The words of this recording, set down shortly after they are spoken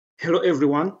Hello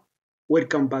everyone,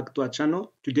 welcome back to our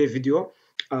channel. Today's video,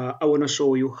 I want to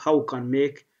show you how you can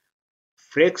make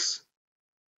Flex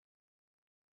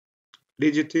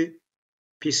Rigid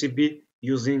PCB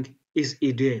using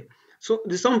EasyEDA. So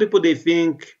some people they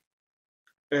think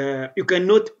you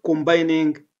cannot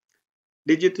combining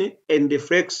rigid and the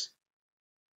Flex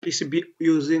PCB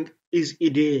using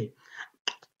EasyEDA.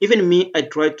 Even me, I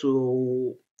try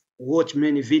to watch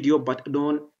many video, but I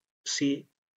don't see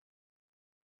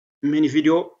many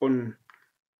video on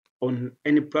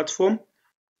any platform.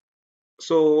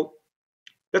 So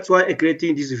that's why I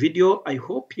created this video. I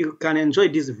hope you can enjoy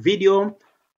this video.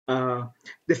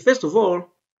 The first of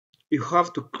all, you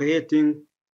have to creating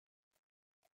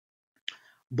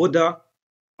border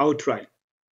outline.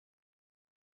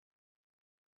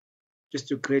 Just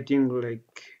to creating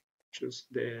like choose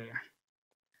the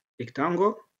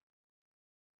rectangle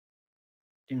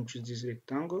and choose this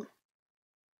rectangle,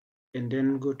 and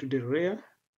then go to the rear,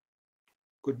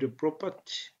 go to the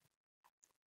property.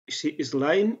 You see its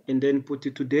line, and then put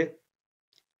it to the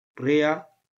rear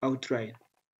outline,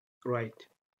 right?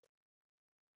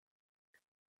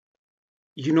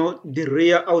 You know the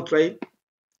rear outline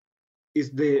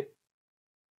is the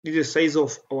size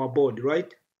of our board,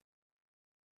 right?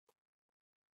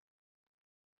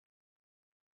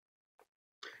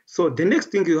 So the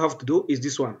next thing you have to do is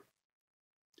this one.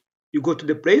 You go to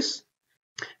the place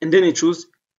and then you choose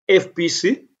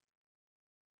FPC,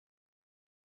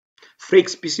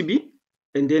 Flex PCB,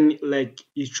 and then like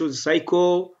you choose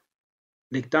cycle,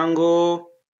 rectangle,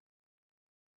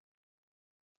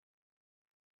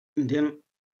 and then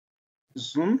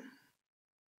zoom,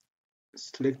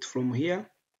 select from here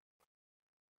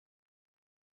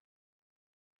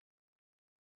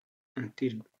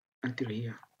until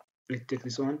here. Let's take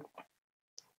this one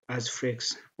as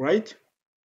Flex, right?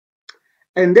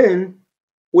 And then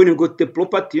when you go to the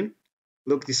property,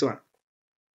 look this one.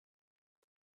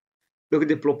 Look at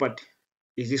the property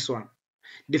is this one.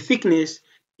 The thickness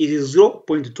is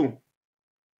 0.2.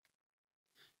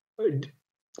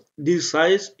 This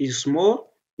size is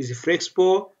small, is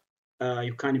flexible.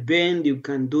 You can bend, you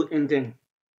can do anything.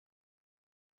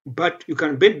 But you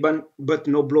can bend, but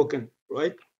no broken,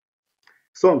 right?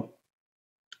 So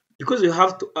because you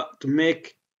have to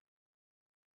make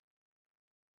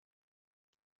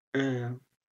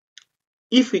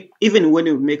even when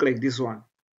you make like this one,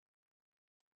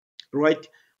 right?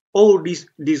 All this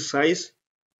size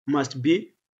must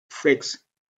be flex.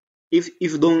 If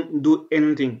you don't do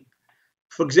anything,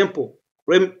 for example,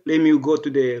 let me go to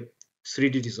the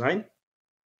 3D design.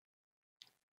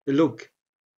 Look,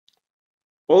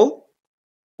 all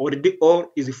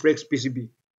is a flex PCB,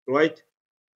 right?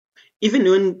 Even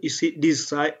when you see this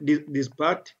side, this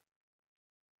part,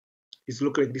 it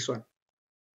look like this one.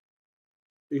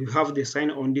 You have the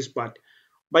sign on this part,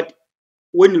 but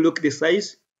when you look at the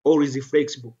size, all is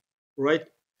flexible, right?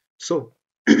 So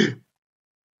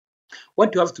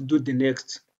what you have to do the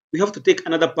next, we have to take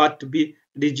another part to be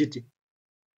rigid.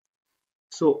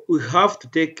 So we have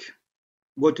to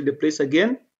go to the place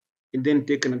again, and then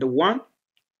take another one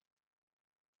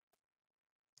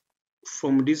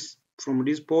from this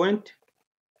point,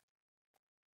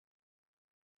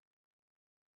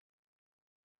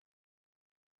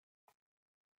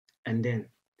 and then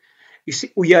you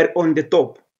see we are on the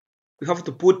top. We have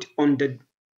to put on the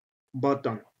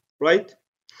bottom, right?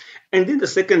 And then the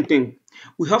second thing,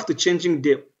 we have to changing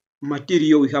the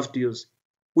material we have to use.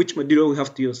 Which material we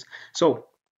have to use? So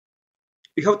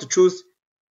we have to choose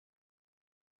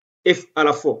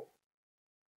FR4.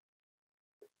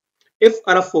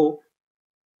 FR4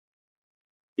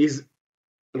 is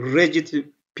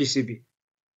rigid PCB,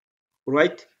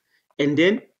 right? And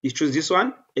then you choose this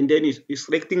one, and then you're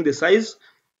selecting the size,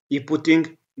 you're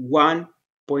putting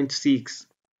 1.6,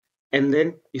 and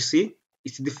then you see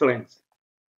it's different.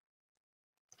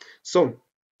 So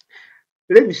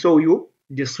let me show you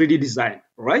the 3D design,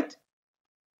 right?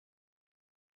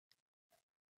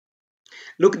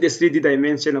 Look at the 3D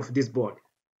dimension of this board.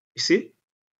 You see?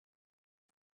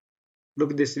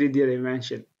 Look at the 3D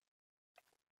dimension.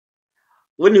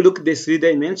 When you look at the 3D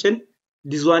dimension,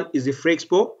 this one is a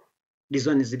flexible, this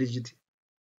one is rigid,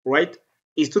 right?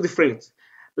 It's two different.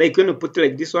 Like when you put it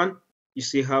like this one, you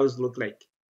see how it looks like.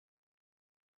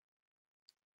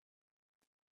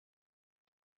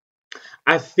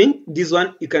 I think this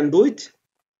one you can do it.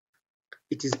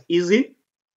 It is easy.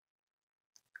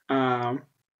 Even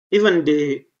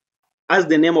as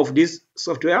the name of this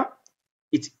software,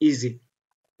 it's easy,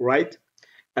 right?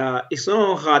 It's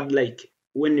not hard like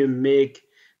when you make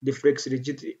the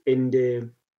Flex-Rigid in the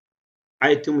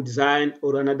item design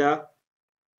or another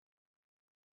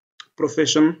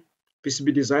profession.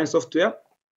 PCB design software.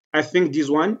 I think this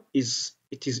one is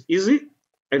easy,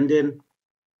 and then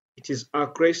it is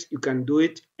accurate. You can do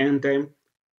it anytime.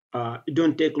 It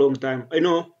don't take long time. I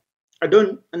know I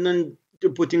don't and then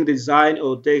putting the design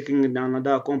or taking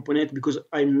another component because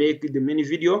I make the mini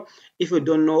video. If you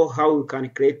don't know how you can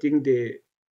creating the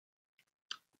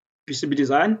PCB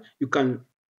design, you can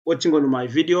watching on my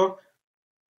video,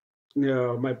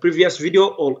 my previous video,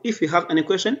 or if you have any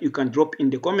question, you can drop in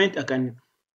the comment. I can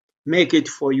make it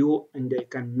for you, and I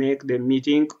can make the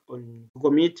meeting on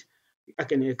Google Meet. I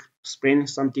can explain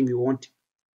something you want.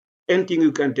 Anything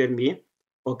you can tell me.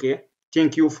 Okay.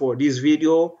 Thank you for this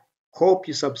video. Hope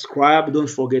you subscribe. Don't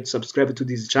forget to subscribe to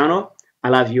this channel. I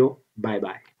love you. Bye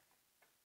bye.